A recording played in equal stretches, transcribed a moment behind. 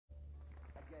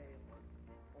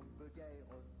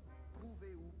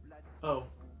Oh,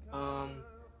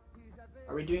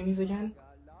 are we doing these again?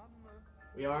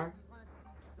 We are?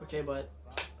 Okay, but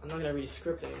I'm not gonna read a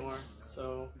script anymore,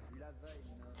 so...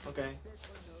 Okay.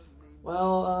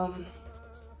 Well,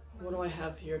 what do I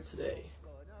have here today?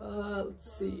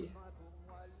 Let's see.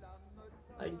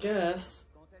 I guess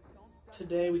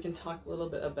today we can talk a little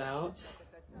bit about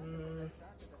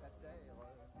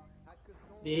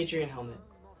the Adrian helmet,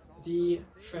 the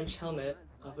French helmet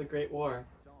of the Great War.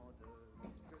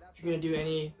 If you're going to do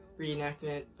any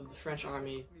reenactment of the French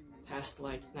army past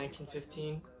like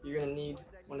 1915, you're going to need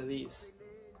one of these.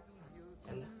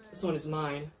 And this one is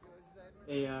mine,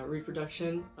 a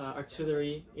reproduction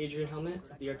Artillerie Adrian helmet,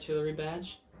 the Artillerie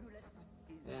badge.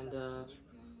 And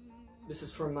this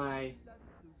is for my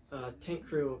tank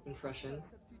crew impression,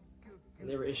 and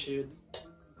they were issued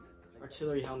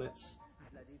artillery helmets.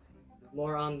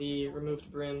 More on the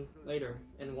removed brim later,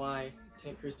 and why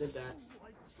tank crews did that.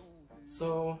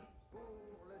 So,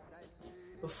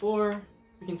 before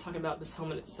we can talk about this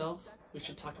helmet itself, we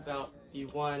should talk about the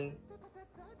one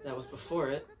that was before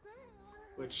it,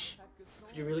 which,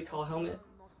 could you really call a helmet?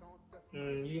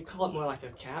 You can call it more like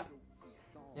a cap,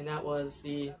 and that was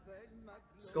the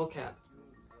skull cap.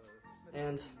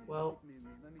 And, well,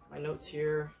 my notes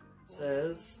here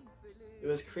says it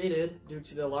was created due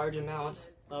to the large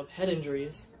amount of head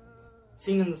injuries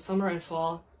seen in the summer and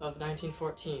fall of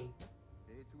 1914.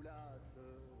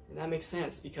 And that makes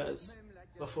sense because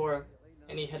before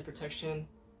any head protection,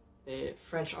 the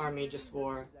French army just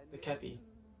wore the kepi,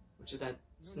 which is that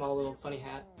small little funny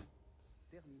hat.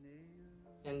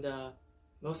 And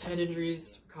most head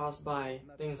injuries are caused by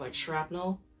things like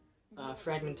shrapnel,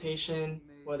 fragmentation,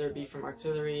 whether it be from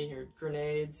artillery or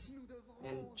grenades,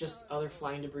 and just other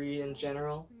flying debris in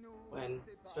general.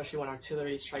 Especially when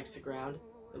artillery strikes the ground,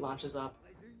 it launches up,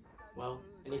 well,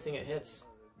 anything it hits,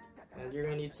 and you're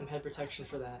going to need some head protection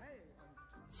for that.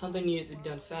 Something needed to be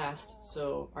done fast,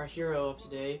 so our hero of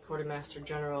today, Quartermaster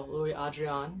General Louis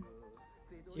Adrian,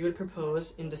 he would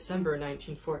propose in December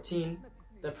 1914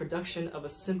 the production of a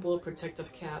simple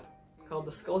protective cap called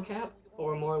the skull cap,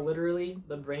 or more literally,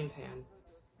 the brain pan.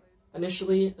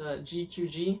 Initially,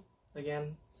 GQG,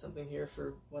 again, something here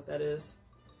for what that is,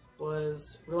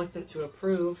 was reluctant to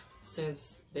approve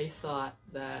since they thought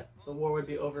that the war would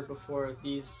be over before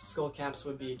these skull caps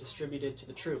would be distributed to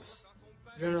the troops.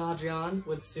 General Adrian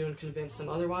would soon convince them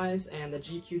otherwise, and the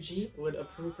GQG would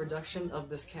approve production of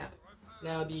this cap.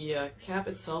 Now, the cap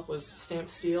itself was stamped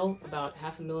steel, about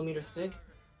 0.5 millimeter thick,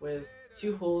 with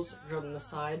 2 holes drilled in the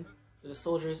side for the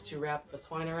soldiers to wrap the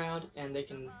twine around, and they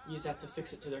can use that to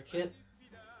fix it to their kit.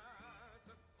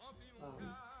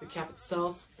 The cap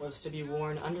itself was to be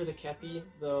worn under the kepi,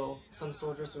 though some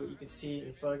soldiers, what you could see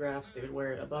in photographs, they would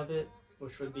wear it above it,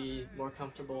 which would be more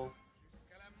comfortable.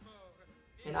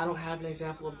 And I don't have an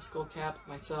example of the skull cap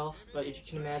myself, but if you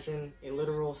can imagine a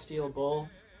literal steel bowl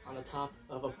on the top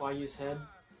of a poilu's head,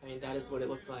 I mean, that is what it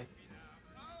looked like.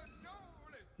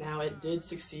 Now, it did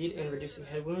succeed in reducing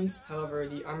head wounds, however,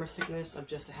 the armor thickness of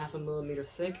just 0.5 millimeter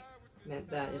thick meant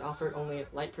that it offered only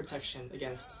light protection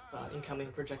against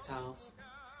incoming projectiles.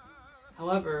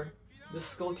 However, the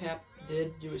skull cap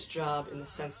did do its job in the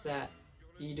sense that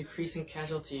the decreasing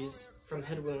casualties from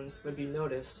head wounds would be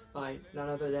noticed by none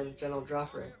other than General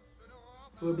Joffre,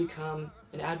 who would become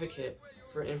an advocate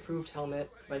for an improved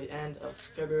helmet by the end of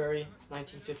February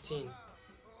 1915.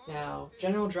 Now,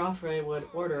 General Joffre would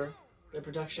order the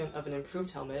production of an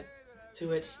improved helmet, to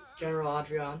which General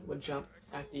Adrian would jump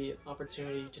at the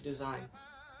opportunity to design.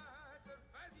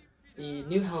 The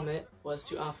new helmet was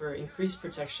to offer increased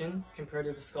protection compared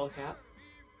to the skull cap,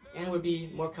 and would be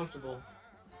more comfortable.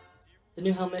 The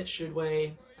new helmet should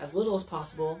weigh as little as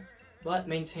possible, but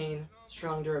maintain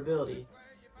strong durability,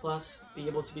 plus be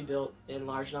able to be built in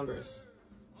large numbers.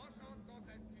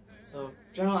 So,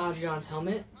 General Adrian's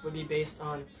helmet would be based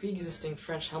on pre-existing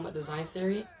French helmet design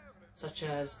theory, such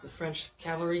as the French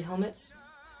cavalry helmets,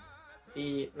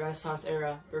 the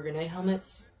Renaissance-era Bourgogne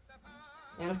helmets,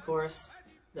 and of course,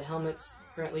 the helmets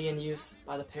currently in use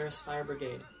by the Paris Fire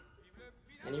Brigade.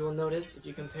 And you will notice, if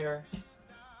you compare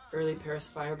early Paris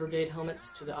Fire Brigade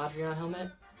helmets to the Adrian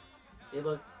helmet, they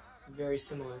look very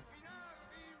similar.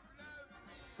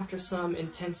 After some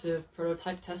intensive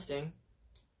prototype testing,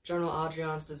 General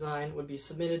Adrian's design would be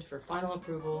submitted for final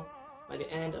approval by the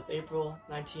end of April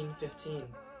 1915,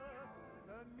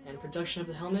 and production of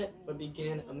the helmet would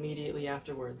begin immediately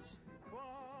afterwards.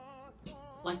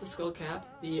 Like the skull cap,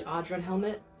 the Adrian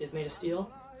helmet is made of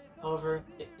steel. However,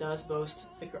 it does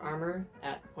boast thicker armor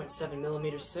at 0.7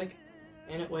 millimeters thick,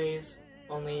 and it weighs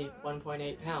only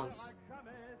 1.8 pounds.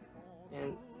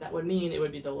 And that that would mean it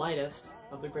would be the lightest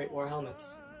of the Great War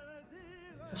helmets.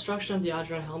 Construction of the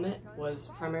Adrian helmet was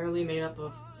primarily made up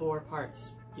of 4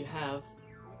 parts. You have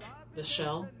the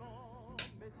shell,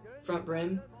 front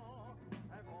brim,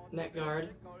 neck guard,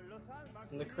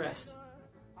 and the crest.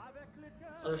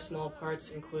 Other small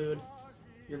parts include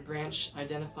your branch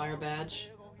identifier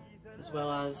badge, as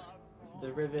well as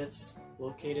the rivets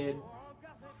located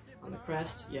on the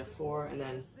crest. You have 4 and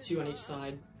then 2 on each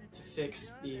side to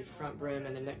fix the front brim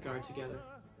and the neck guard together.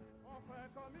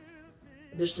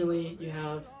 Additionally, you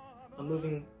have a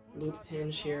moving loop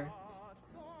hinge here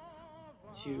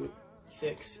to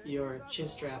fix your chin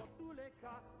strap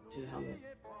to the helmet.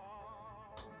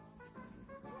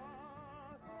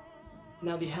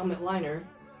 Now the helmet liner,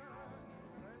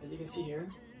 as you can see here,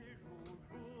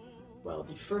 well,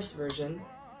 the first version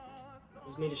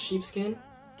was made of sheepskin.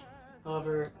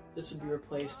 However, this would be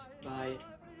replaced by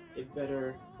a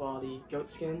better quality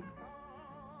goatskin.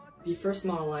 The first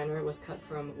model liner was cut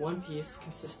from one piece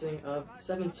consisting of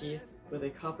 7 teeth with a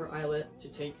copper eyelet to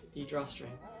take the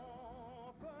drawstring.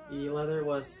 The leather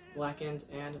was blackened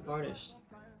and varnished.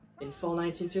 In fall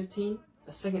 1915,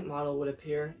 a second model would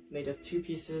appear made of 2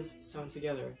 pieces sewn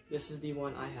together. This is the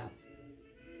one I have.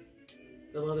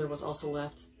 The leather was also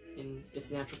left in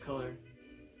its natural color.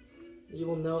 You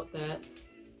will note that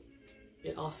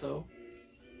it also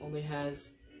only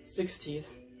has 6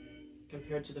 teeth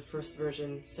compared to the first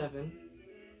version 7.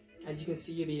 As you can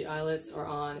see, the eyelets are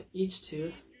on each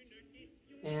tooth,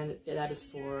 and that is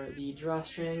for the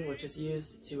drawstring, which is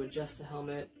used to adjust the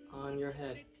helmet on your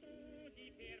head.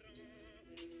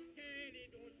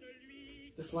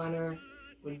 This liner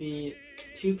would be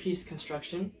 2-piece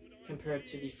construction compared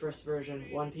to the first version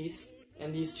 1-piece,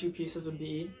 and these 2 pieces would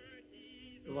be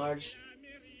the large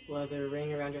leather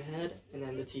ring around your head and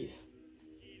then the teeth.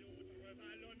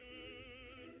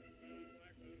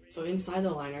 So inside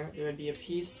the liner there would be a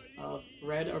piece of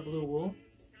red or blue wool,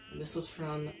 and this was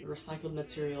from recycled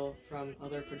material from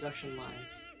other production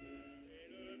lines.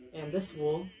 And this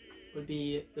wool would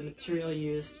be the material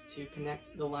used to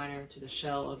connect the liner to the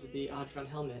shell of the Adrian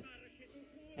helmet.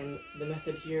 And the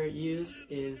method here used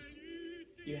is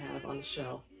you have on the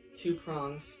shell 2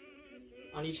 prongs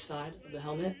on each side of the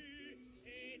helmet.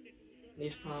 And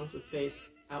these prongs would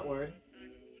face outward,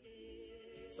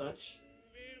 such.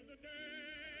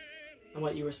 And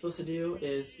what you were supposed to do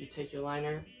is you take your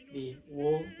liner, the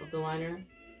wool of the liner,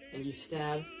 and you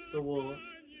stab the wool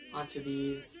onto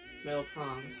these metal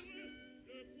prongs,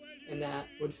 and that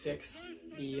would fix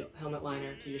the helmet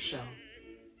liner to your shell.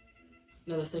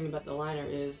 Another thing about the liner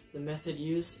is the method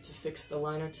used to fix the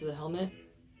liner to the helmet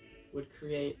would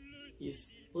create these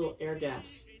little air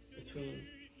gaps between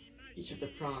each of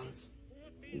the prongs,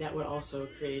 and that would also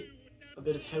create a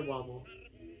bit of head wobble.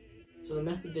 So the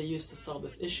method they used to solve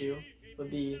this issue would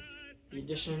be the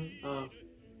addition of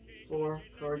 4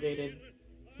 corrugated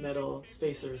metal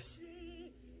spacers.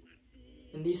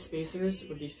 And these spacers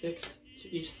would be fixed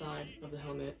to each side of the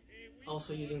helmet,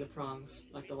 also using the prongs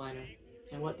like the liner.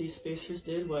 And what these spacers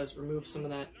did was remove some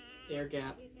of that air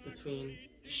gap between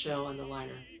the shell and the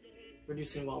liner,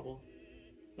 reducing wobble.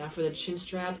 Now for the chin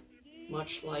strap,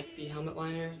 much like the helmet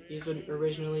liner, these would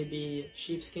originally be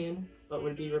sheepskin, but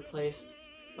would be replaced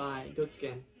by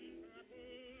goatskin.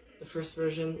 The first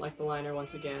version, like the liner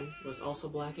once again, was also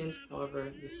blackened.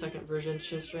 However, the second version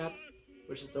chin strap,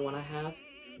 which is the one I have,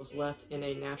 was left in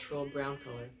a natural brown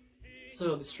color.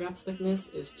 So the strap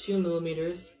thickness is 2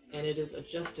 millimeters, and it is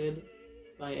adjusted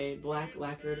by a black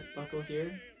lacquered buckle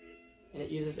here, and it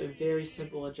uses a very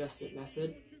simple adjustment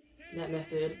method. And that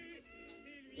method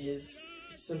is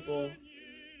a simple,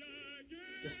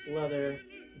 just leather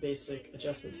basic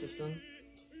adjustment system.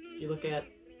 If you look at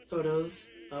photos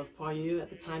of Poilu at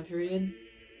the time period,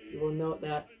 you will note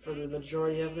that for the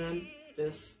majority of them,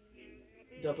 this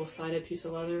double-sided piece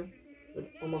of leather would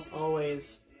almost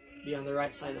always be on the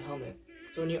right side of the helmet.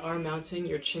 So when you are mounting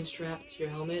your chin strap to your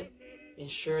helmet,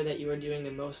 ensure that you are doing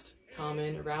the most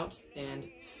common route and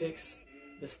fix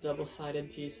this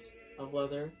double-sided piece of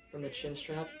leather from the chin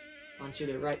strap onto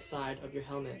the right side of your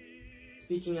helmet.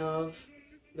 Speaking of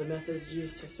the methods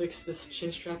used to fix this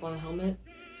chin strap on the helmet,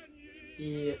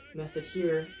 the method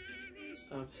here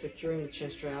of securing the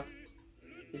chin strap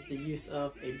is the use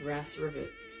of a brass rivet.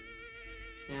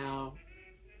 Now,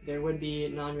 there would be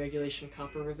non-regulation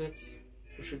copper rivets,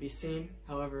 which would be seen.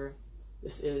 However,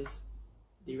 this is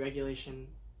the regulation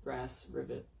brass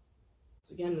rivet.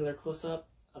 So again, another close-up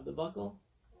of the buckle.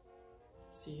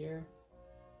 See here,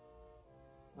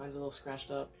 mine's a little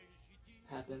scratched up.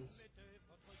 Happens.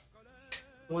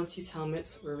 Once these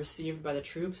helmets were received by the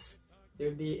troops, there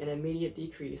would be an immediate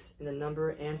decrease in the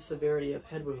number and severity of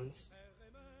head wounds.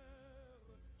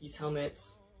 these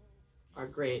helmets are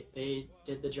great. They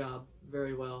did the job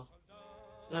very well.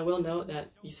 And I will note that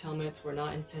these helmets were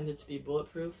not intended to be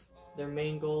bulletproof. Their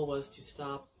main goal was to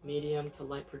stop medium to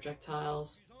light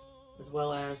projectiles, as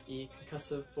well as the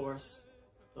concussive force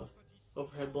of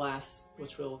overhead blasts,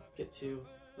 which we'll get to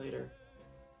later.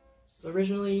 So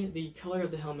originally, the color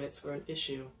of the helmets were an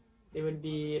issue. They would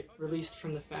be released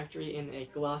from the factory in a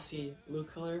glossy blue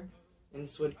color, and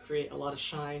this would create a lot of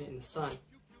shine in the sun.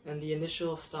 And the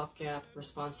initial stopgap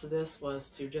response to this was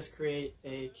to just create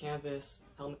a canvas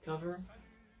helmet cover,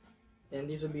 and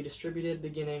these would be distributed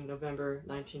beginning November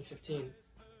 1915.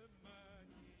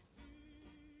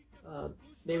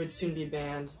 They would soon be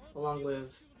banned, along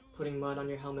with putting mud on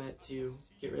your helmet to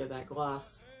get rid of that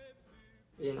gloss,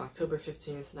 in October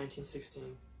 15th,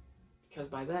 1916. Because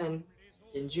by then,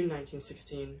 in June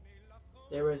 1916,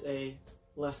 there was a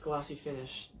less glossy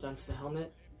finish done to the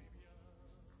helmet.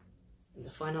 And the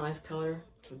finalized color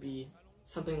would be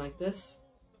something like this,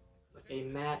 like a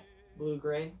matte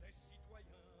blue-gray.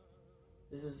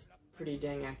 This is pretty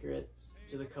dang accurate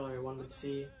to the color one would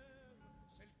see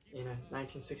in a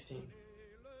 1916.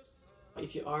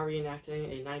 If you are reenacting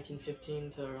a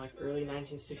 1915 to like early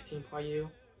 1916 poilu,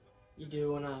 you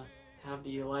do want to have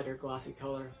the lighter glossy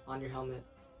color on your helmet.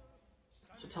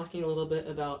 So talking a little bit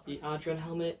about the Adrian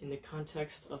helmet in the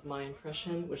context of my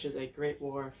impression, which is a Great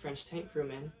War French tank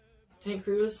crewman. Tank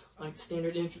crews, like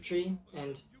standard infantry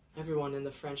and everyone in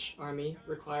the French army,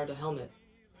 required a helmet.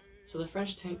 So the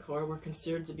French tank corps were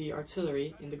considered to be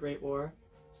artillery in the Great War,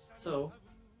 so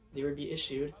they would be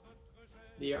issued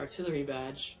the artillery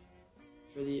badge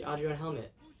for the Adrian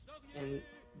helmet, and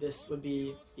this would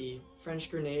be the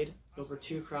French grenade over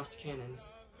 2 crossed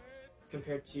cannons,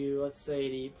 compared to, let's say,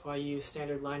 the poilu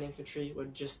standard line infantry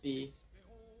would just be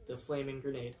the flaming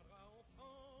grenade.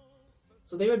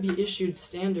 So they would be issued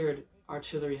standard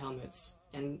artillery helmets,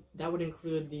 and that would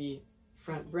include the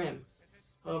front brim.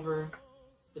 However,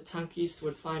 the Tankiste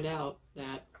would find out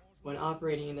that when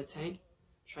operating in the tank,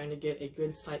 trying to get a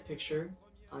good sight picture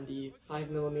on the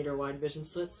 5mm wide vision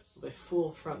slits with a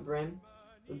full front brim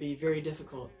would be very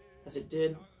difficult, as it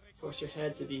did force your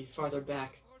head to be farther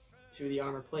back to the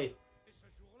armor plate.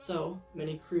 So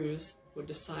many crews would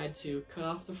decide to cut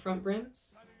off the front brim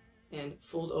and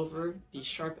fold over the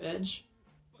sharp edge,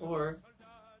 or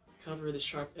cover the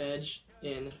sharp edge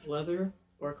in leather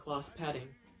or cloth padding.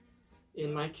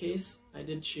 In my case, I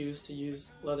did choose to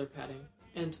use leather padding,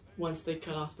 and once they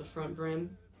cut off the front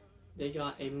brim, they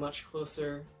got a much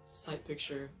closer sight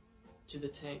picture to the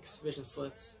tank's vision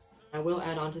slits. I will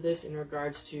add on to this in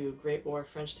regards to Great War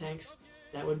French tanks.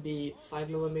 That would be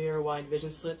 5mm wide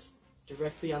vision slits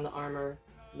directly on the armor,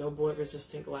 no bullet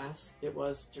resistant glass. It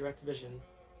was direct vision,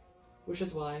 which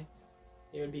is why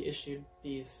they would be issued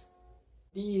these.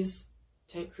 These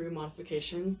tank crew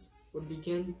modifications would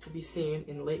begin to be seen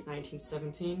in late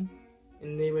 1917,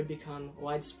 and they would become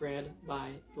widespread by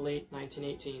late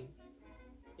 1918.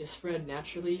 It spread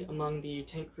naturally among the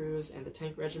tank crews and the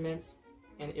tank regiments,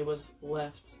 and it was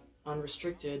left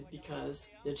unrestricted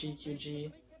because the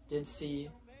GQG did see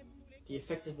the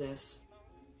effectiveness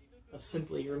of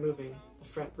simply removing the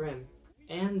front brim.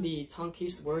 And the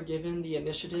Tankiste were given the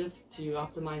initiative to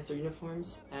optimize their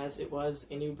uniforms, as it was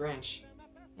a new branch.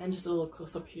 And just a little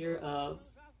close-up here of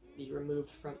the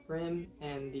removed front brim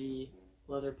and the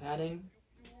leather padding.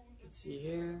 You can see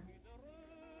here.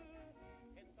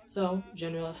 So,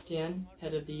 General Estienne,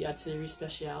 head of the Artillerie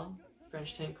Spéciale,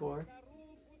 French Tank Corps,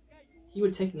 he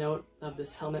would take note of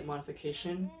this helmet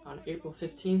modification on April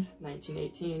 15th,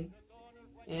 1918,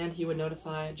 and he would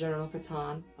notify General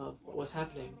Pétain of what was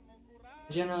happening.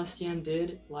 General Estienne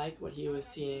did like what he was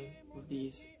seeing with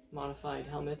these modified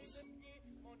helmets,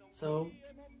 so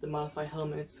the modified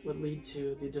helmets would lead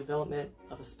to the development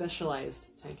of a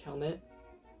specialized tank helmet,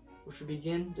 which would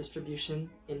begin distribution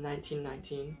in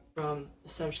 1919. From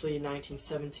essentially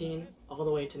 1917 all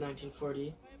the way to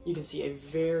 1940, you can see a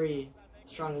very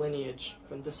strong lineage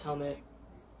from this helmet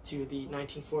to the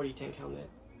 1940 tank helmet.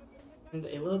 And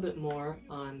a little bit more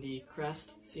on the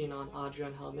crest seen on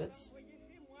Adrian helmets.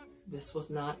 This was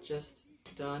not just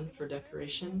done for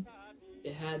decoration.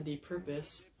 It had the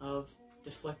purpose of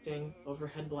deflecting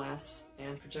overhead blasts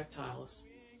and projectiles.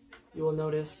 You will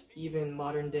notice even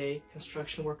modern-day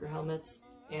construction worker helmets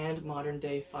and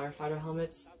modern-day firefighter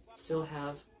helmets still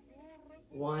have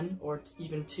 1 or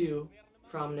even 2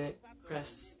 prominent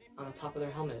crests on the top of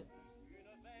their helmet.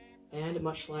 And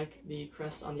much like the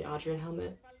crest on the Adrian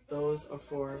helmet, those are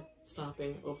for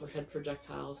stopping overhead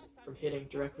projectiles from hitting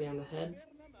directly on the head.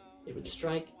 It would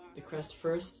strike the crest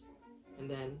first, and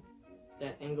then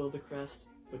that angle of the crest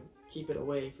would keep it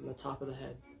away from the top of the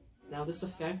head. Now this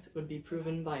effect would be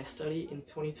proven by a study in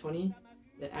 2020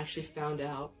 that actually found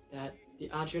out that the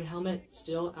Adrian helmet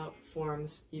still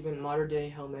outperforms even modern day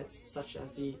helmets such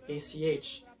as the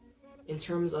ACH in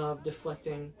terms of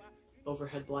deflecting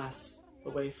overhead blasts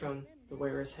away from the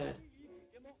wearer's head.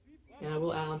 And I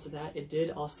will add on to that, it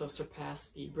did also surpass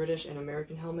the British and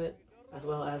American helmet as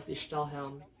well as the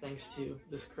Stahlhelm thanks to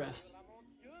this crest.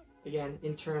 Again,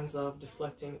 in terms of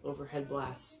deflecting overhead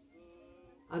blasts.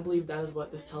 I believe that is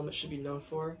what this helmet should be known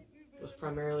for, was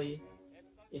primarily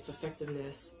its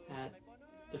effectiveness at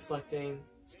deflecting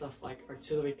stuff like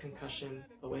artillery concussion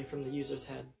away from the user's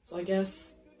head. So I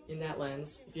guess, in that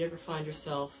lens, if you ever find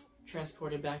yourself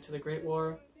transported back to the Great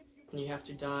War and you have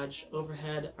to dodge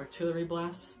overhead artillery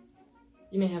blasts,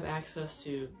 you may have access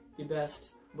to the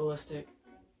best ballistic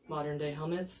modern day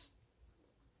helmets,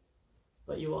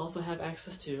 but you will also have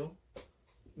access to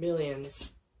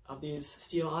millions of these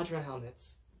steel Adrian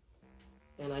helmets.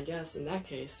 And I guess in that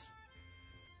case,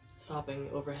 stopping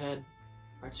overhead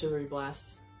artillery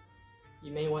blasts,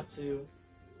 you may want to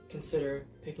consider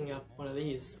picking up one of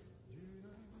these.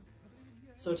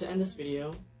 So to end this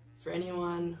video, for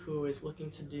anyone who is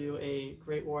looking to do a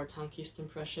Great War Tankiste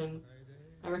impression,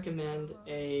 I recommend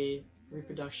a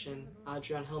reproduction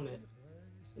Adrian helmet.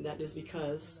 And that is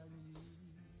because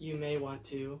you may want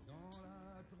to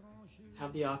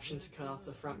have the option to cut off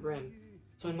the front brim.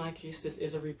 So in my case, this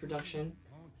is a reproduction.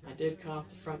 I did cut off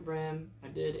the front brim, I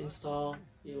did install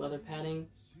the leather padding,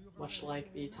 much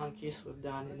like the Tankiste we've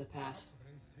done in the past.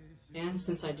 And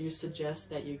since I do suggest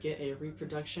that you get a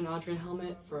reproduction Adrian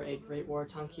helmet for a Great War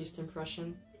Tankiste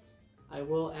impression, I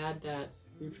will add that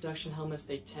reproduction helmets,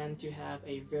 they tend to have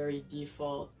a very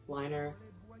default liner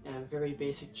and a very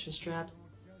basic chin strap,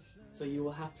 so you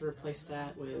will have to replace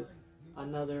that with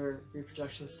another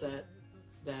reproduction set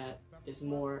that is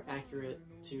more accurate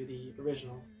to the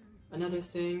original. Another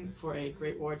thing for a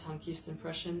Great War Tankiste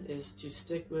impression is to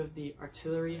stick with the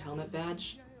Artillerie helmet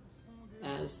badge,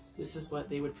 as this is what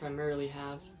they would primarily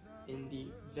have in the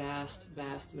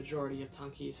vast majority of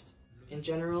Tankiste. In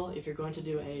general, if you're going to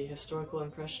do a historical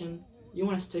impression, you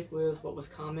want to stick with what was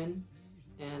common,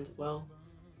 and well,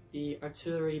 the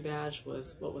Artillerie badge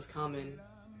was what was common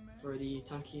for the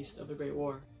Tankiste of the Great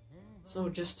War. So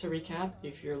just to recap,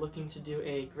 if you're looking to do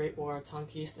a Great War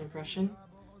Tankiste impression,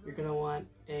 you're going to want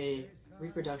a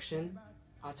reproduction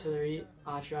Artillerie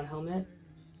Adrian helmet,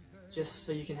 just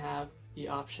so you can have the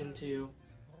option to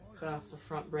cut off the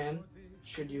front brim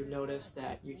should you notice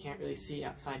that you can't really see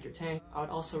outside your tank. I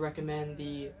would also recommend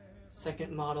the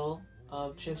second model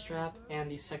of chin strap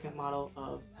and the second model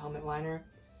of helmet liner,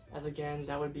 as again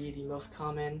that would be the most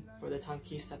common for the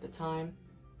Tankiste at the time,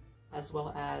 as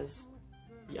well as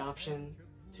the option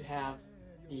to have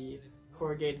the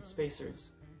corrugated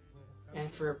spacers. And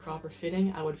for a proper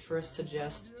fitting, I would first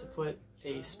suggest to put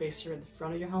a spacer at the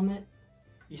front of your helmet.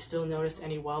 If you still notice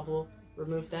any wobble,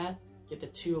 remove that. Get the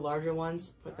two larger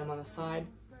ones, put them on the side.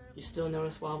 If you still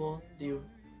notice wobble, do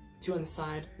two on the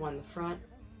side, one in the front.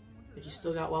 If you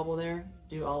still got wobble there,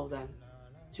 do all of them.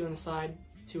 Two on the side,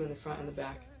 two in the front and the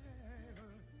back.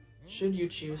 Should you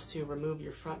choose to remove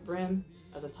your front brim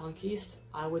as a Tankiste,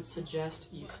 I would suggest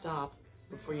you stop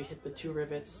before you hit the two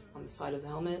rivets on the side of the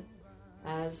helmet,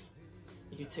 as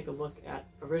if you take a look at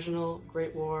original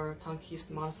Great War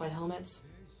Tankiste modified helmets,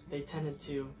 they tended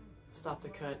to stop the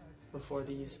cut before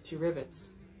these two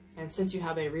rivets. And since you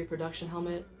have a reproduction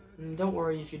helmet, don't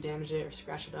worry if you damage it or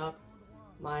scratch it up.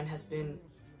 Mine has been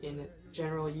in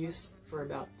general use for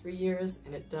about 3 years,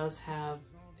 and it does have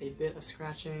a bit of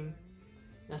scratching.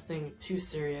 Nothing too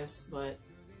serious, but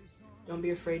don't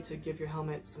be afraid to give your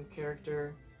helmet some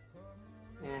character,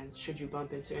 and should you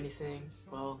bump into anything,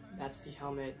 well, that's the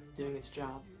helmet doing its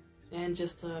job. And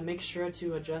just make sure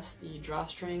to adjust the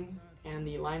drawstring and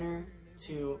the liner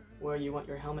to where you want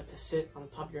your helmet to sit on the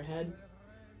top of your head.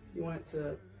 You want it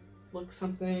to look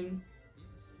something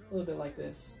a little bit like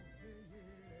this.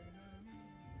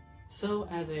 So,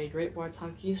 as a Great War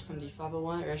Tankiste from the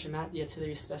 501 Regiment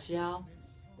d'Artillerie Spéciale,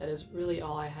 that is really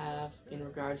all I have in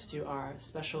regards to our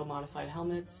special modified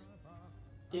helmets.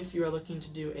 If you are looking to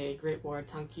do a Great War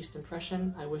Tankiste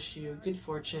impression, I wish you good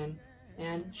fortune,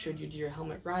 and should you do your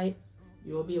helmet right,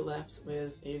 you will be left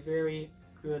with a very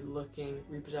good looking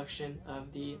reproduction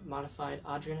of the modified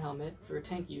Adrian helmet for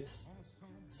tank use.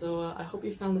 So I hope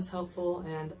you found this helpful,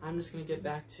 and I'm just going to get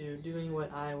back to doing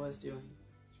what I was doing.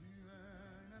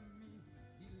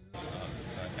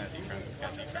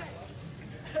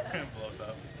 Blows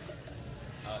up.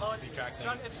 Oh,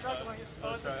 it's struggling.